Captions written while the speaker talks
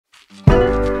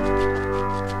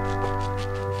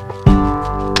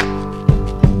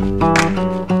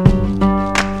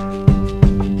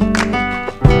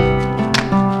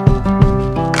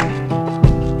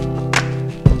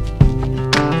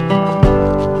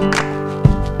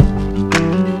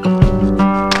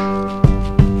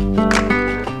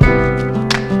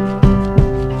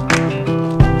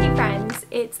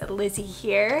Lizzy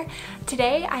here.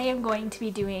 Today I am going to be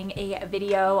doing a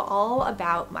video all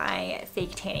about my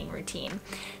fake tanning routine.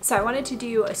 So I wanted to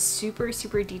do a super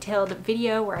detailed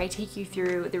video where I take you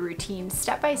through the routine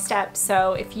step by step.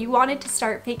 So if you wanted to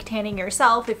start fake tanning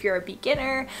yourself, if you're a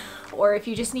beginner, or if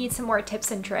you just need some more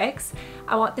tips and tricks,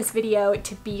 I want this video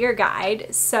to be your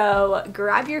guide. So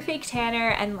grab your fake tanner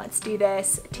and let's do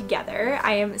this together.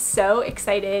 I am so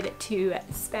excited to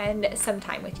spend some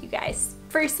time with you guys.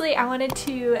 Firstly, I wanted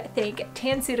to thank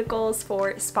Tanceuticals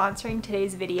for sponsoring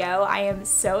today's video. I am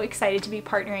so excited to be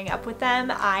partnering up with them.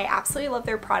 I absolutely love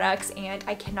their products and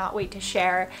I cannot wait to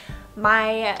share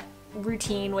my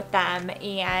routine with them,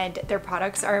 and their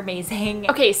products are amazing.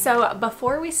 Okay, so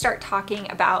before we start talking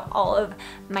about all of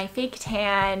my fake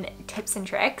tan tips and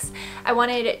tricks, I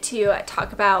wanted to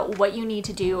talk about what you need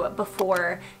to do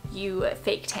before you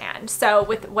fake tan. So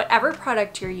with whatever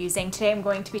product you're using, today I'm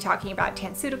going to be talking about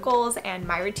Tanceuticals and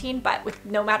my routine, but with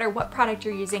no matter what product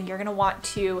you're using, you're gonna want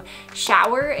to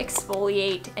shower,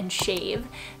 exfoliate, and shave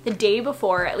the day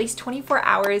before, at least 24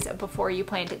 hours before you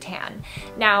plan to tan.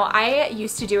 Now, I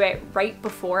used to do it right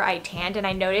before I tanned, and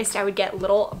I noticed I would get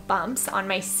little bumps on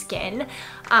my skin,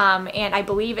 and I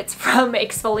believe it's from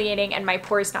exfoliating and my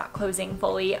pores not closing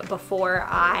fully before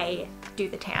I do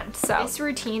the tan. So this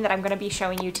routine that I'm going to be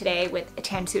showing you today with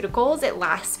Tanceuticals, it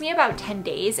lasts me about 10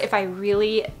 days if I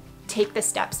really take the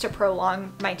steps to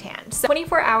prolong my tan. So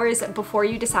 24 hours before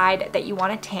you decide that you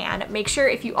want to tan, make sure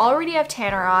if you already have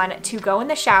tanner on to go in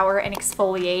the shower and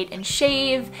exfoliate and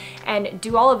shave and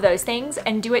do all of those things,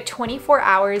 and do it 24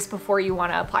 hours before you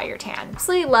want to apply your tan. I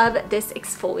absolutely love this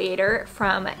exfoliator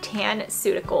from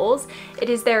Tanceuticals. It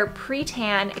is their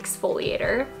pre-tan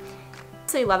exfoliator.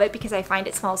 I love it because I find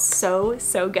it smells so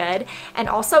good, and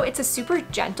also it's a super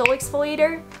gentle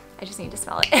exfoliator. I just need to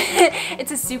smell it.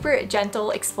 It's a super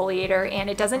gentle exfoliator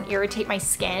and it doesn't irritate my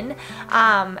skin.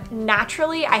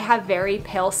 Naturally, I have very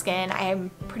pale skin. I am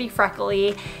pretty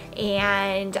freckly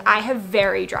and I have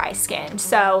very dry skin.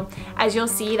 So as you'll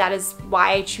see, that is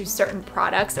why I choose certain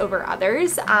products over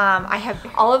others. I have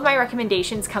all of my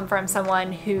recommendations come from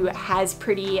someone who has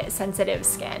pretty sensitive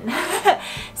skin.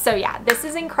 So yeah, this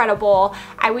is incredible.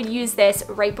 I would use this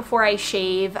right before I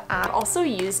shave. I also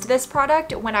used this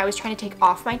product when I was trying to take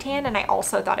off my tan, and I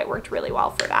also thought it worked really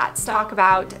well for that. So talk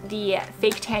about the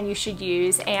fake tan you should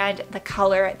use and the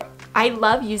color. I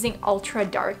love using ultra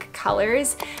dark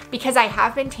colors because I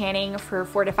have been tanning for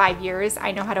 4 to 5 years.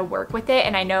 I know how to work with it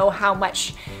and I know how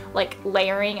much like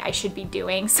layering I should be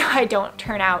doing so I don't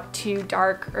turn out too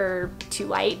dark or too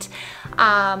light.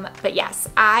 But yes,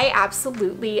 I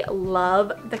absolutely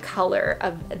love the color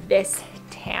of this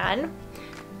tan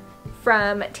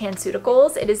from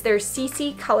Tanceuticals. It is their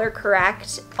CC Color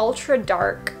Correct Ultra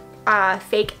Dark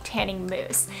Fake Tanning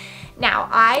Mousse. Now,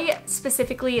 I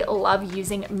specifically love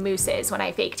using mousses when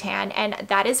I fake tan, and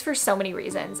that is for so many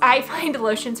reasons. I find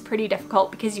lotions pretty difficult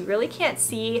because you really can't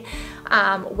see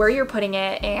where you're putting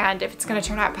it and if it's gonna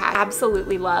turn out bad. I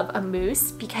absolutely love a mousse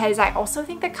because I also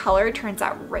think the color turns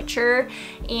out richer,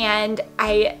 and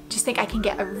I just think I can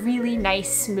get a really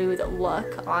nice smooth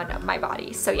look on my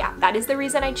body. So yeah, that is the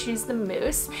reason I choose the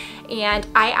mousse, and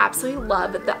I absolutely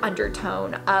love the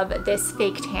undertone of this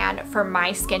fake tan for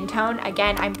my skin tone.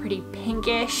 Again, I'm pretty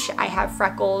pinkish, I have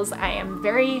freckles, I am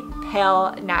very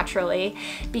pale naturally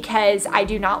because I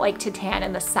do not like to tan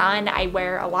in the sun. I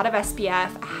wear a lot of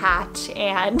SPF, a hat,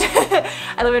 and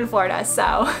I live in Florida,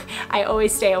 so I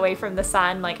always stay away from the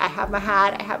sun. Like, I have my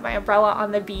hat, I have my umbrella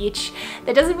on the beach.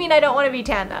 That doesn't mean I don't want to be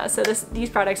tan though, so these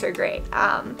products are great.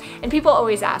 And people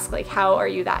always ask, like, how are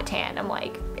you that tan? I'm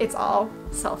like, it's all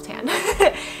self-tan.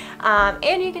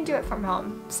 And you can do it from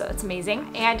home, so it's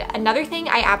amazing. And another thing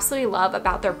I absolutely love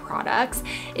about their products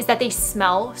is that they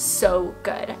smell so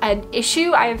good. An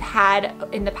issue I've had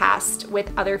in the past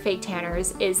with other fake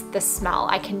tanners is the smell.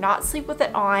 I cannot sleep with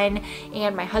it on,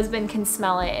 and my husband can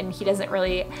smell it and he doesn't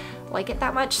really like it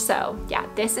that much. So yeah,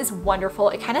 this is wonderful.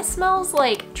 It kind of smells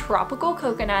like tropical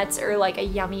coconuts or like a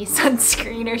yummy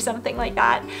sunscreen or something like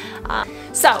that.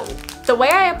 So the way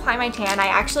I apply my tan, I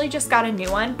actually just got a new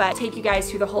one, but I'll take you guys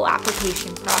through the whole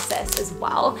application process as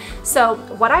well. So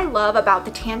what I love about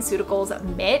the Tanceuticals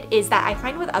mitt is that I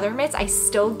find with other mitts, I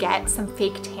still get some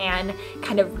fake tan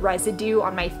kind of residue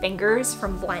on my fingers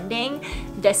from blending.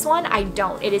 This one, I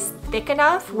don't. It is thick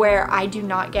enough where I do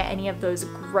not get any of those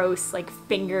gross like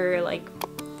finger, like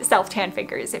self-tan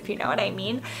fingers, if you know what I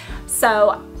mean.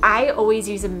 So I always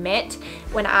use a mitt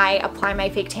when I apply my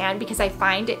fake tan because I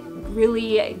find it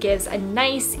really gives a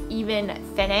nice even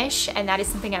finish, and that is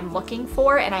something I'm looking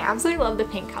for, and I absolutely love the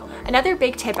pink color. Another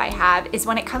big tip I have is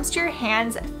when it comes to your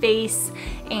hands, face,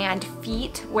 and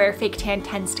feet where fake tan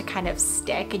tends to kind of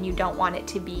stick and you don't want it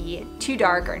to be too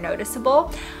dark or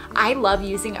noticeable, I love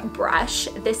using a brush.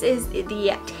 This is the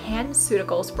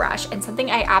Tanceuticals brush, and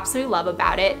something I absolutely love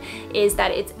about it is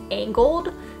that it's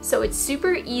angled, so it's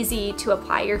super easy to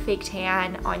apply your fake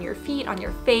tan on your feet, on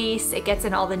your face. It gets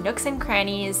in all the nooks and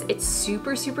crannies. It's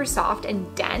super, super soft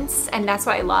and dense, and that's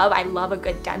what I love. I love a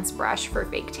good dense brush for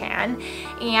fake tan,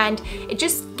 and it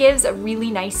just gives a really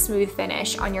nice smooth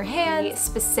finish on your hand.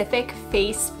 Specific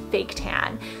face fake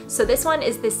tan. So this one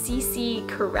is the CC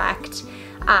Correct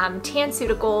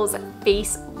Tanceuticals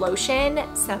face lotion,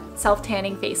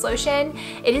 self-tanning face lotion.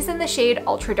 It is in the shade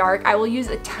ultra dark. I will use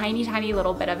a tiny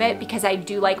little bit of it because I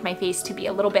do like my face to be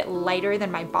a little bit lighter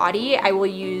than my body. I will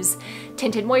use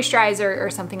tinted moisturizer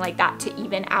or something like that to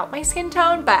even out my skin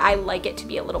tone, but I like it to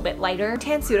be a little bit lighter.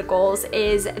 Tanceuticals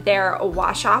is their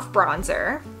wash off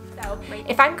bronzer. So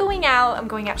if I'm going out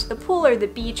to the pool or the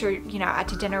beach, or you know, out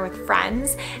to dinner with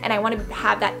friends, and I want to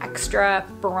have that extra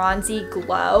bronzy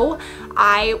glow,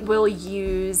 I will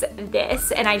use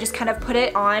this, and I just kind of put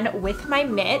it on with my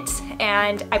mitt,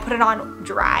 and I put it on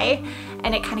dry,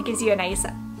 and it kind of gives you a nice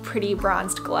pretty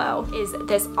bronzed glow. Is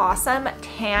this awesome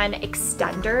tan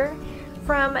extender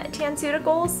from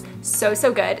Tanceuticals.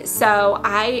 So good. So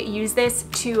I use this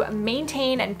to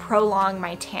maintain and prolong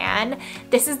my tan.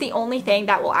 This is the only thing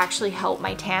that will actually help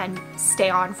my tan stay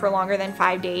on for longer than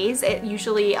 5 days. It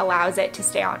usually allows it to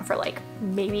stay on for like,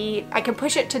 maybe I can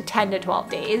push it to 10 to 12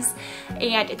 days,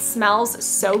 and it smells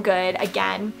so good.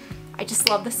 Again, I just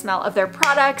love the smell of their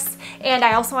products. And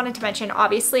I also wanted to mention,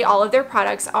 obviously all of their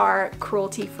products are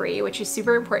cruelty free, which is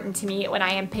super important to me when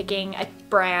I am picking a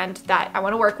brand that I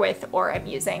want to work with or I'm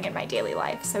using in my daily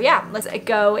life. So yeah, let's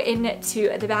go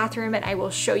into the bathroom and I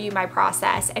will show you my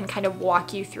process and kind of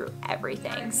walk you through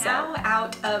everything. I'm now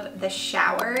out of the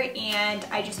shower, and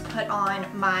I just put on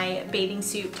my bathing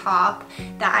suit top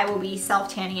that I will be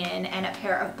self-tanning in and a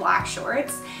pair of black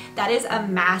shorts. That is a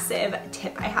massive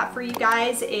tip I have for you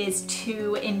guys, is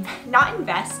to not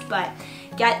invest, but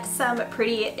get some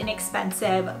pretty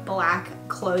inexpensive black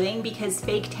clothing, because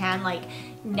fake tan like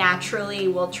naturally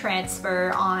will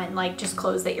transfer on like just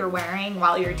clothes that you're wearing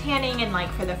while you're tanning and like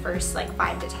for the first like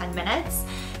 5 to 10 minutes.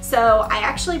 So I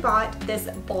actually bought this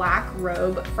black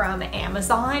robe from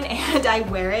Amazon, and I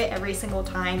wear it every single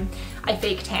time I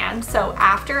fake tan. So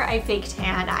after I fake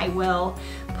tan, I will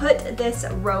put this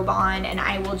robe on, and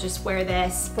I will just wear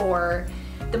this for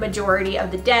the majority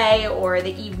of the day or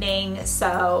the evening.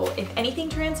 So if anything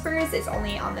transfers, it's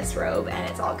only on this robe and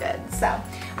it's all good. So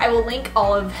I will link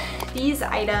all of these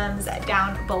items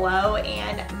down below,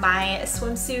 and my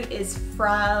swimsuit is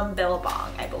from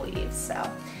Billabong, I believe. So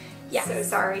yeah, so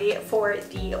sorry for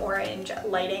the orange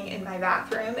lighting in my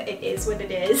bathroom. It is what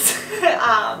it is.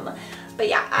 But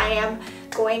yeah, I am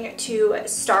going to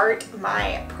start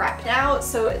my prep now.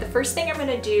 So the first thing I'm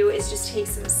gonna do is just take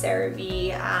some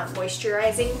CeraVe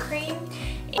moisturizing cream.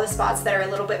 The spots that are a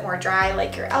little bit more dry,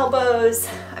 like your elbows,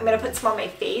 I'm gonna put some on my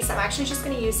face. I'm actually just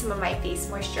gonna use some of my face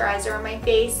moisturizer on my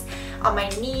face, on my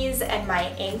knees and my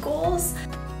ankles.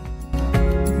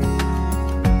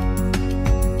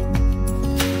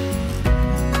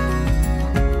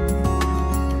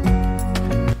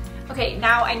 Okay,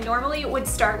 now I normally would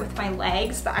start with my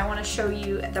legs, but I want to show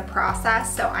you the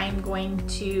process, so I'm going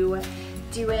to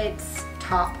do it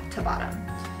top to bottom.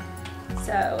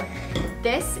 So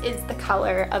this is the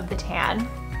color of the tan.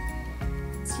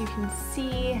 So you can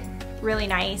see, really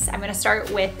nice. I'm going to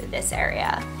start with this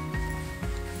area.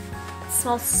 It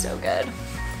smells so good.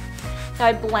 Now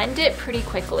I blend it pretty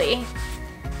quickly.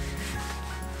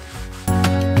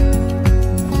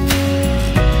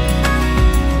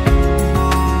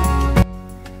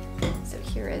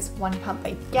 One pump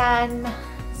again.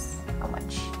 That's how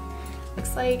much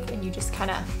looks like, and you just kind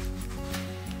of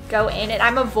go in, and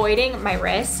I'm avoiding my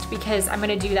wrist because I'm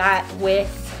gonna do that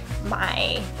with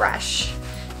my brush.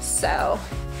 So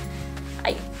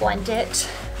I blend it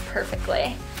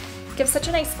perfectly. It gives such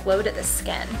a nice glow to the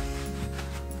skin.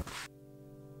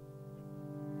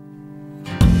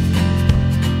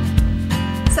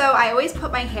 So I always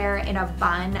put my hair in a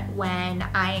bun when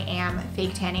I am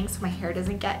fake tanning so my hair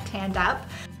doesn't get tanned up.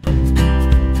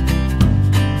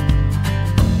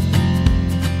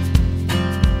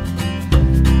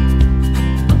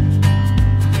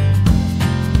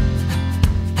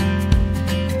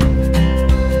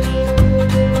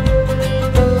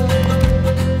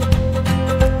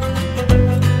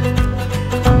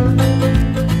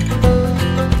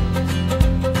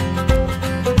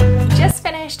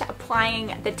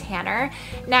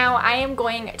 tanner. Now I am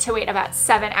going to wait about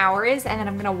 7 hours and then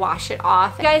I'm gonna wash it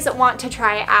off. If you guys want to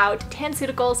try out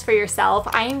Tanceuticals for yourself,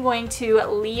 I am going to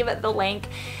leave the link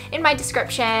in my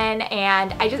description,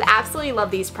 and I just absolutely love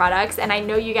these products and I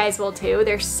know you guys will too.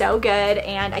 They're so good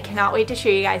and I cannot wait to show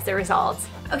you guys the results.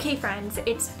 Okay friends,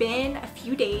 it's been a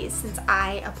few days since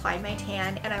I applied my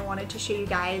tan and I wanted to show you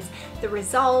guys the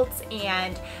results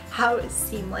and how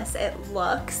seamless it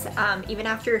looks. Even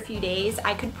after a few days,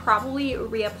 I could probably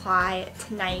reapply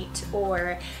tonight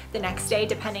or the next day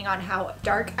depending on how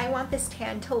dark I want this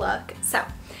tan to look. So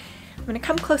I'm gonna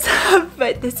come close up,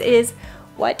 but this is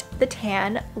what the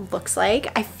tan looks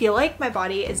like. I feel like my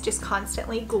body is just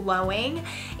constantly glowing.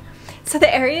 So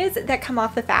the areas that come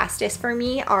off the fastest for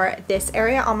me are this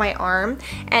area on my arm,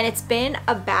 and it's been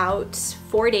about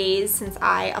 4 days since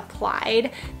I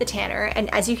applied the tanner,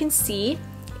 and as you can see,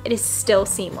 it is still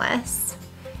seamless.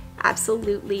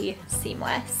 Absolutely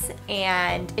seamless,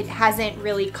 and it hasn't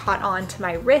really caught on to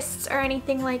my wrists or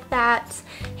anything like that.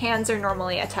 Hands are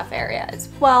normally a tough area as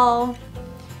well.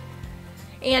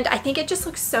 And I think it just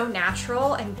looks so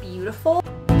natural and beautiful.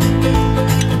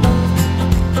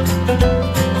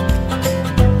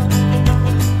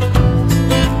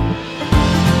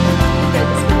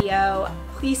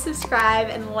 Please subscribe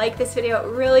and like this video.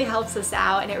 It really helps us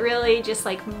out and it really just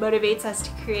like motivates us to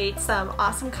create some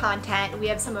awesome content. We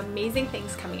have some amazing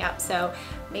things coming up, so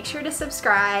make sure to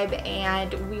subscribe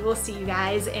and we will see you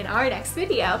guys in our next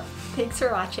video. Thanks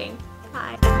for watching.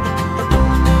 Bye.